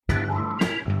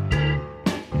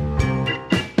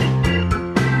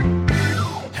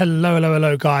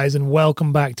Hello, guys, and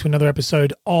welcome back to another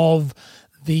episode of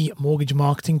the Mortgage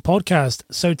Marketing Podcast.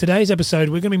 So today's episode,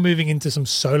 we're going to be moving into some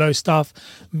solo stuff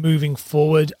moving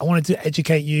forward. I wanted to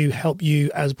educate you, help you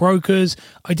as brokers,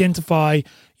 identify,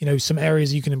 some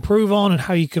areas you can improve on and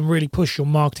how you can really push your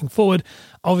marketing forward.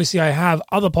 Obviously, I have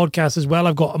other podcasts as well.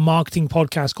 I've got a marketing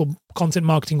podcast called Content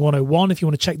Marketing 101. If you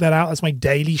want to check that out, that's my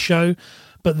daily show.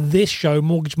 But this show,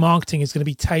 Mortgage Marketing, is going to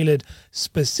be tailored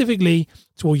specifically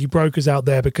to all you brokers out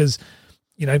there because,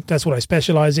 that's what I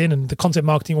specialize in. And the content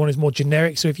marketing one is more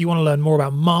generic. So if you want to learn more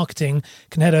about marketing, you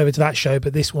can head over to that show.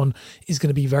 But this one is going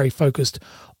to be very focused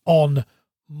on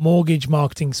mortgage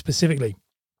marketing specifically.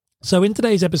 So in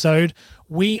today's episode,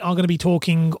 we are going to be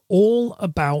talking all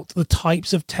about the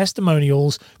types of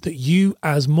testimonials that you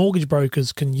as mortgage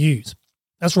brokers can use.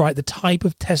 That's right, the type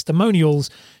of testimonials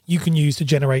you can use to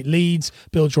generate leads,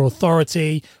 build your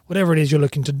authority, whatever it is you're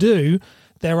looking to do.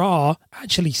 There are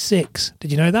actually 6.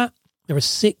 Did you know that? There are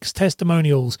 6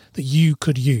 testimonials that you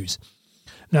could use.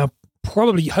 Now,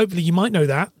 hopefully you might know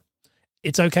that.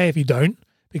 It's okay if you don't,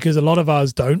 because a lot of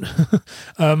us don't.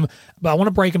 But I want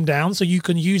to break them down so you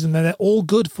can use them. They're all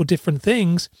good for different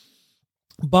things,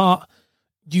 but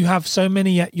you have so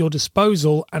many at your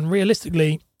disposal, and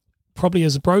realistically, probably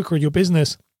as a broker in your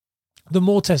business, the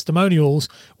more testimonials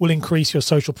will increase your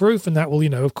social proof, and that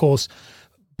will, of course,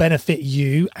 benefit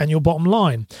you and your bottom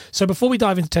line. So before we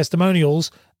dive into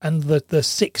testimonials and the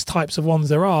 6 types of ones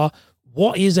there are,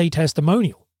 what is a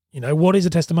testimonial? What is a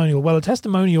testimonial? Well, a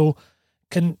testimonial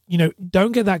can,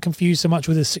 don't get that confused so much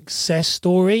with a success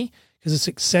story, because a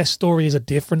success story is a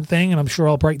different thing, and I'm sure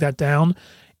I'll break that down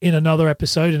in another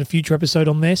episode, in a future episode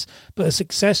on this. But a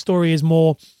success story is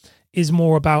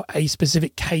more about a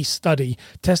specific case study.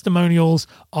 Testimonials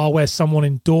are where someone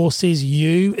endorses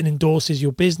you and endorses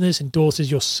your business, endorses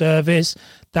your service.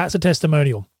 That's a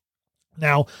testimonial.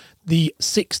 Now, the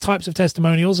 6 types of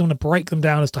testimonials, I'm going to break them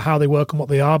down as to how they work and what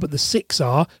they are, but the 6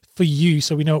 are, for you,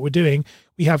 so we know what we're doing,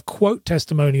 we have quote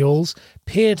testimonials,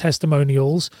 peer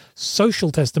testimonials,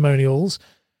 social testimonials,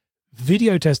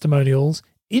 video testimonials,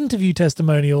 interview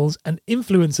testimonials, and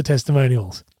influencer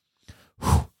testimonials.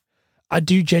 Whew. I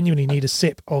do genuinely need a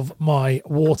sip of my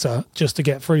water just to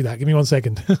get through that. Give me 1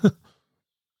 second.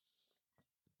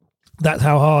 That's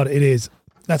how hard it is.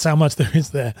 That's how much there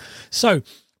is there. So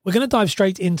we're going to dive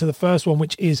straight into the first one,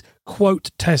 which is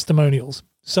quote testimonials.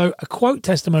 So a quote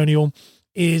testimonial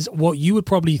is what you would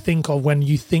probably think of when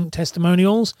you think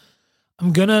testimonials.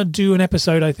 I'm going to do an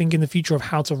episode, I think, in the future of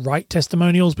how to write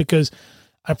testimonials, because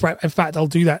in fact, I'll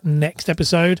do that next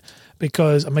episode,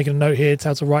 because I'm making a note here. It's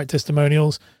how to write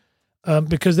testimonials.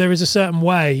 Because there is a certain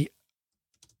way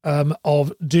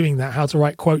of doing that, how to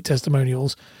write quote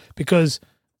testimonials,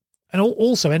 and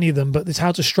also any of them, but it's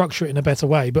how to structure it in a better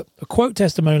way. But a quote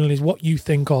testimonial is what you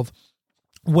think of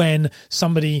when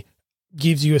somebody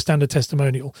gives you a standard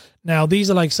testimonial. Now, these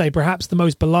are, like, say, perhaps the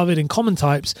most beloved and common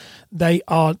types. They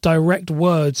are direct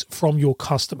words from your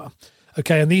customer.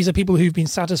 Okay, and these are people who've been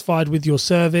satisfied with your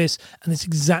service, and it's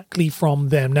exactly from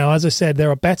them. Now, as I said, there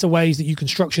are better ways that you can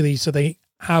structure these so they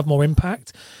have more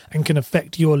impact and can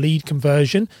affect your lead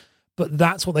conversion, but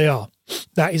that's what they are.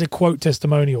 That is a quote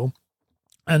testimonial,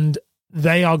 and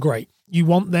they are great. You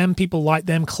want them, people like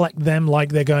them, collect them like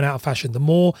they're going out of fashion. The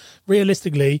more,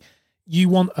 realistically, you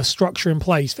want a structure in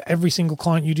place for every single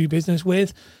client you do business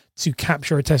with to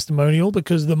capture a testimonial,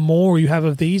 because the more you have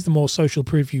of these, the more social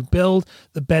proof you build,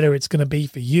 the better it's going to be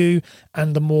for you,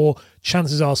 and the more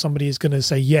chances are somebody is going to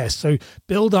say yes. So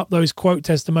build up those quote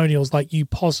testimonials like you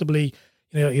possibly,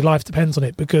 your life depends on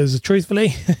it, because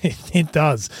truthfully, it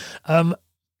does.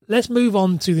 Let's move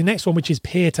on to the next one, which is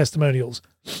peer testimonials.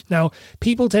 Now,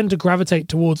 people tend to gravitate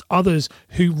towards others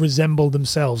who resemble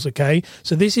themselves, okay?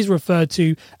 So this is referred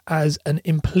to as an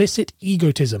implicit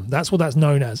egotism. That's what that's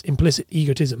known as, implicit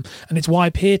egotism. And it's why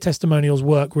peer testimonials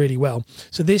work really well.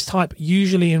 So this type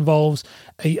usually involves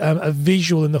a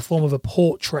visual in the form of a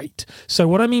portrait. So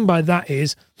what I mean by that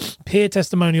is peer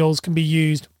testimonials can be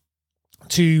used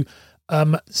to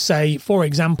say, for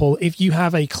example, if you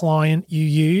have a client you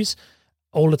use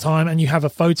all the time and you have a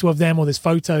photo of them, or there's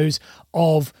photos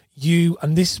of you,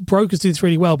 and this brokers do this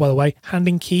really well, by the way,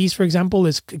 handing keys, for example,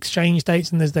 there's exchange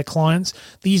dates and there's their clients.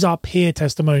 These are peer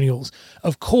testimonials.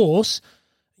 Of course,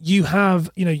 you have,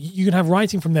 you can have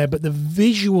writing from there, but the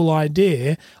visual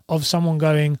idea of someone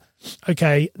going,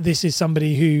 okay, this is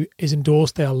somebody who is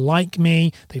endorsed, they are like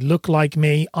me, they look like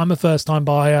me, I'm a first-time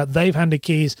buyer, they've handed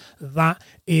keys, that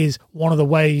is one of the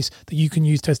ways that you can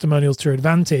use testimonials to your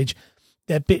advantage.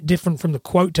 They're a bit different from the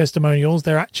quote testimonials.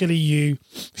 They're actually you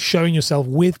showing yourself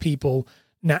with people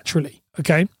naturally,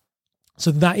 okay?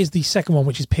 So that is the second one,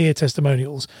 which is peer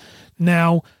testimonials.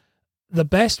 Now, the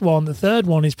best one, the third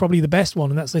one is probably the best one.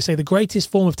 And that's, they say, the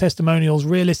greatest form of testimonials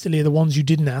realistically are the ones you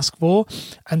didn't ask for.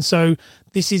 And so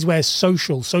this is where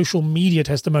social media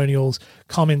testimonials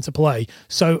come into play.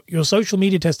 So your social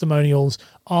media testimonials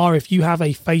are if you have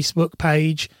a Facebook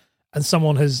page and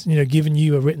someone has, given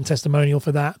you a written testimonial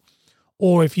for that,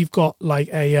 or if you've got like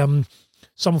a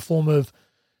some form of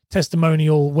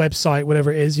testimonial website,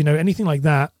 whatever it is, anything like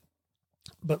that.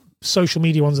 But social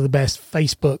media ones are the best.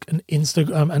 Facebook and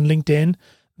Instagram and LinkedIn,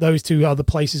 those two are the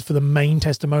places for the main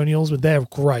testimonials, but they're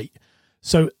great.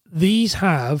 So these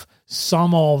have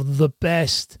some of the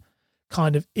best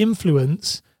kind of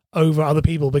influence over other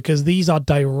people because these are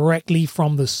directly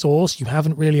from the source. You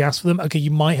haven't really asked for them. Okay,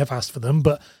 you might have asked for them,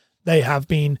 but they're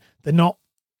not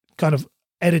kind of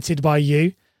edited by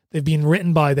you. They've been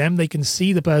written by them. They can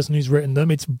see the person who's written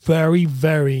them. It's very,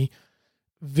 very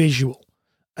visual.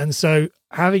 And so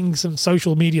having some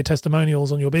social media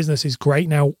testimonials on your business is great.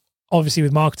 Now, obviously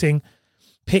with marketing,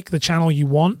 pick the channel you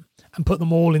want and put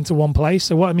them all into one place.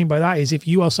 So what I mean by that is if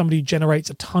you are somebody who generates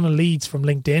a ton of leads from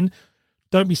LinkedIn,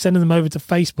 don't be sending them over to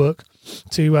Facebook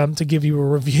to give you a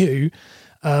review.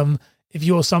 If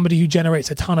you're somebody who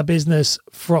generates a ton of business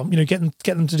from, get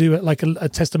them to do it like a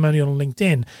testimonial on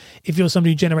LinkedIn. If you're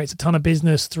somebody who generates a ton of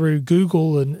business through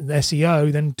Google and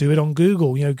SEO, then do it on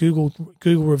Google. Google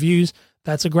reviews,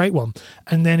 that's a great one.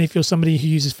 And then if you're somebody who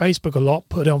uses Facebook a lot,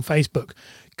 put it on Facebook.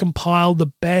 Compile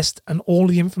the best and all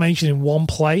the information in one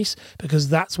place because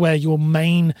that's where your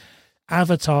main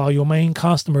avatar, your main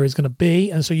customer is going to be.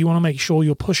 And so you want to make sure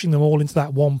you're pushing them all into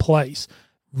that one place.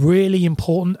 Really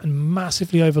important and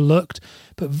massively overlooked,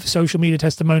 but social media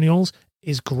testimonials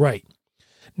is great.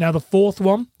 Now, the fourth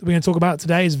one that we're going to talk about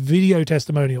today is video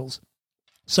testimonials.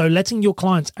 So letting your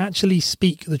clients actually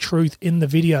speak the truth in the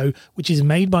video, which is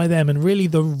made by them. And really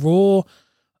the raw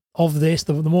of this,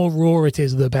 the more raw it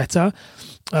is, the better.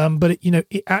 But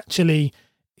it actually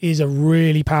is a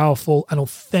really powerful and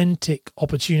authentic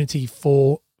opportunity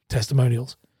for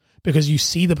testimonials because you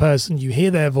see the person, you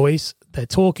hear their voice, they're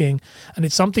talking, and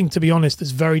it's something, to be honest, that's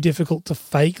very difficult to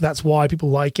fake. That's why people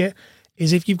like it,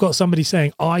 is if you've got somebody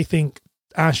saying, I think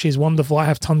Ash is wonderful. I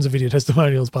have tons of video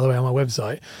testimonials, by the way, on my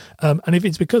website. And if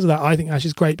it's because of that, I think Ash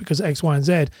is great because of X, Y, and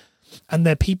Z. And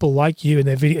they're people like you and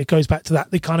their video, it goes back to that.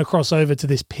 They kind of cross over to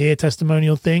this peer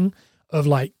testimonial thing of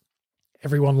like,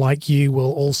 everyone like you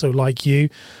will also like you.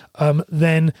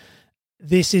 Then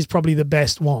this is probably the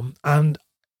best one. And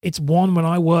it's one when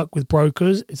I work with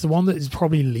brokers, it's the one that is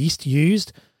probably least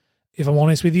used, if I'm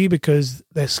honest with you, because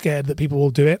they're scared that people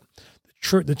will do it.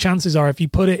 The chances are if you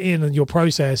put it in your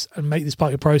process and make this part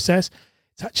of your process,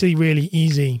 it's actually really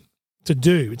easy to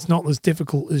do. It's not as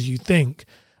difficult as you think.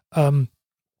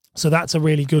 So that's a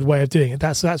really good way of doing it.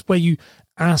 That's where you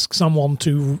ask someone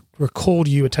to record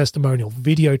you a testimonial,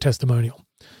 video testimonial.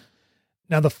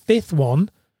 Now, the fifth one,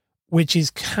 which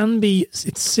it's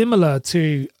similar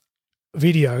to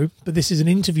video, but this is an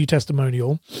interview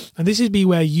testimonial. And this is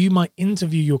where you might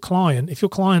interview your client. If your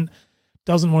client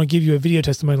doesn't want to give you a video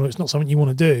testimonial, it's not something you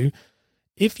want to do.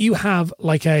 If you have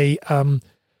like a,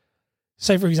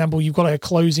 say for example, you've got a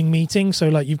closing meeting. So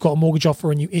like you've got a mortgage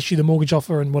offer and you issue the mortgage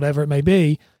offer and whatever it may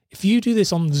be. If you do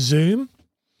this on Zoom,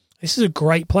 this is a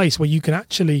great place where you can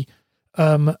actually,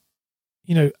 have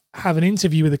an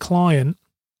interview with a client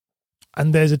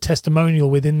and there's a testimonial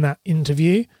within that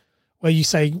interview where you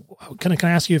say, can I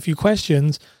ask you a few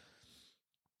questions?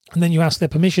 And then you ask their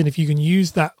permission if you can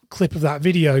use that clip of that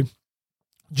video,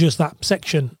 just that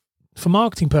section, for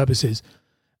marketing purposes.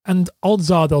 And odds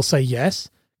are they'll say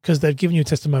yes, because they've given you a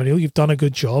testimonial, you've done a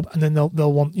good job, and then they'll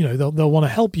want, they'll want to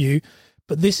help you.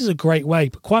 But this is a great way.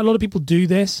 But quite a lot of people do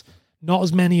this, not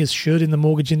as many as should in the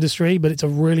mortgage industry, but it's a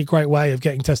really great way of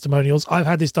getting testimonials. I've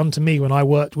had this done to me when I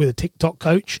worked with a TikTok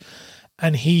coach,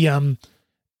 and he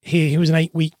was an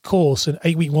 8-week course, an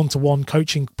 8-week one-to-one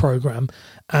coaching program.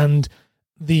 And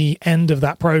the end of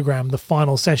that program, the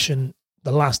final session,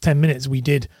 the last 10 minutes, we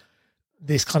did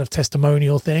this kind of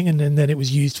testimonial thing. And then it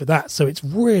was used for that. So it's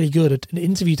really good.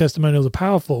 Interview testimonials are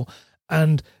powerful.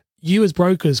 And you as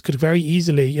brokers could very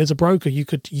easily, as a broker, you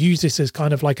could use this as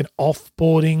kind of like an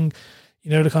offboarding,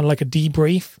 kind of like a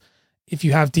debrief. If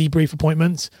you have debrief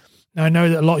appointments. Now, I know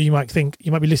that a lot of you might think,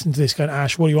 you might be listening to this going,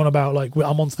 Ash, what do you want about? Like,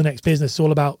 I'm on to the next business. It's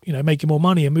all about, making more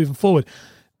money and moving forward.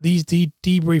 These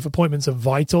debrief appointments are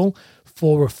vital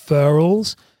for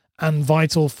referrals and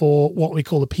vital for what we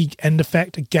call the peak end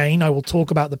effect. Again, I will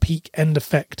talk about the peak end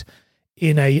effect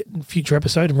in a future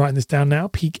episode. I'm writing this down now,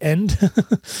 peak end,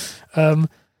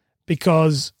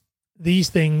 because these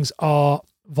things are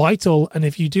vital. And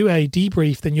if you do a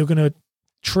debrief, then you're going to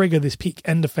trigger this peak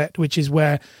end effect, which is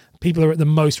where people are at the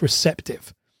most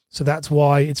receptive. So that's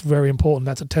why it's very important.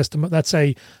 That's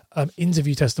a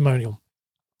interview testimonial.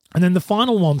 And then the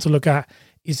final one to look at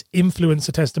is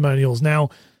influencer testimonials. Now,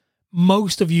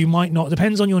 most of you might not,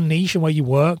 depends on your niche and where you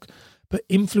work, but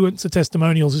influencer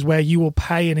testimonials is where you will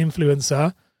pay an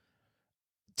influencer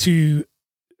to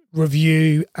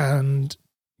review and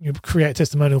create a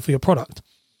testimonial for your product.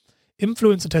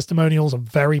 Influencer testimonials are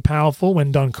very powerful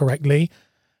when done correctly.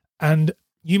 And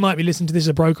you might be listening to this as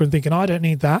a broker and thinking, I don't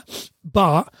need that.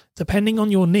 But depending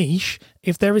on your niche,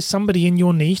 if there is somebody in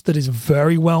your niche that is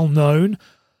very well known,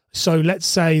 so let's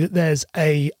say that there's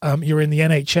you're in the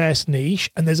NHS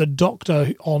niche and there's a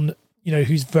doctor on,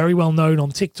 who's very well known on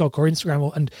TikTok or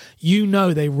Instagram, and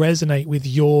they resonate with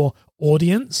your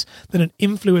audience, then an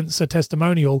influencer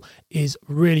testimonial is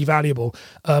really valuable.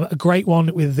 A great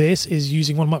one with this is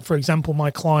using for example,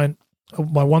 my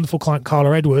wonderful client,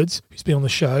 Carla Edwards, who's been on the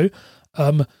show.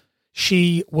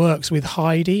 She works with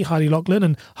Heidi Loughlin,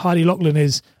 and Heidi Loughlin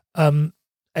is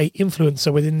a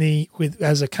influencer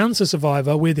as a cancer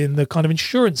survivor within the kind of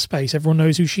insurance space. Everyone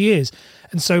knows who she is.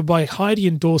 And so by Heidi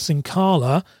endorsing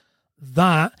Carla,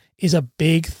 that is a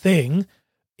big thing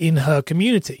in her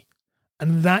community.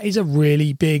 And that is a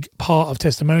really big part of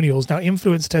testimonials. Now,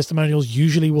 influencer testimonials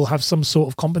usually will have some sort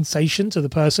of compensation to the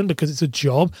person because it's a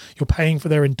job. You're paying for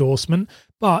their endorsement.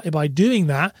 But by doing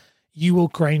that, you will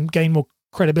gain more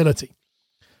credibility.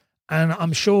 And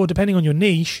I'm sure, depending on your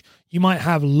niche, you might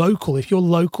have local. If you're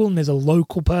local and there's a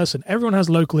local person, everyone has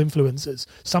local influencers.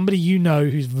 Somebody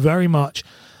who's very much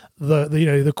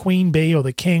the queen bee or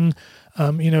the king,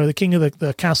 the king of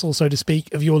the castle, so to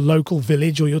speak, of your local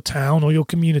village or your town or your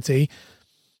community.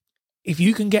 If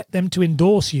you can get them to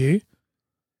endorse you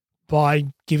by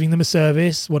giving them a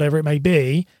service, whatever it may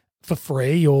be, for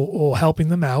free or helping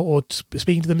them out or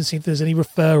speaking to them and seeing if there's any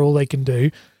referral they can do.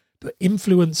 But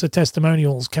influencer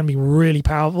testimonials can be really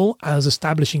powerful as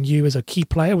establishing you as a key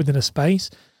player within a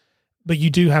space, but you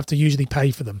do have to usually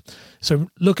pay for them. So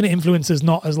looking at influencers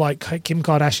not as like Kim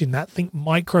Kardashian, think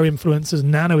micro influencers,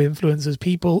 nano influencers,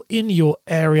 people in your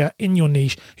area, in your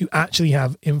niche who actually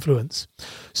have influence.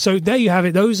 So there you have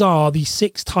it. Those are the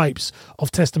 6 types of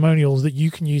testimonials that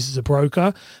you can use as a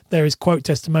broker. There is quote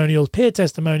testimonials, peer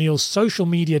testimonials, social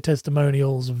media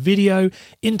testimonials, video,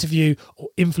 interview, or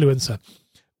influencer.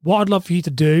 What I'd love for you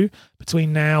to do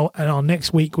between now and our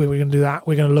next week, where we're going to do that,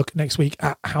 we're going to look next week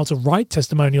at how to write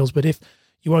testimonials. But if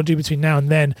you want to do between now and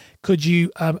then, could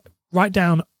you write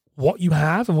down what you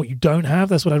have and what you don't have?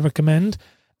 That's what I'd recommend,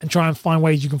 and try and find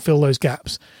ways you can fill those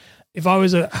gaps. If I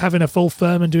was having a full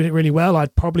firm and doing it really well,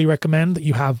 I'd probably recommend that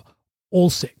you have all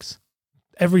 6.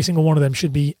 Every single one of them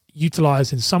should be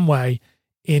utilized in some way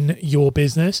in your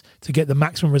business to get the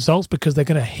maximum results, because they're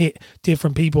going to hit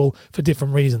different people for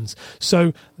different reasons.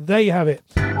 So there you have it.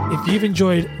 If you've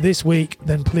enjoyed this week,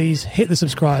 then please hit the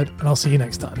subscribe, and I'll see you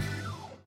next time.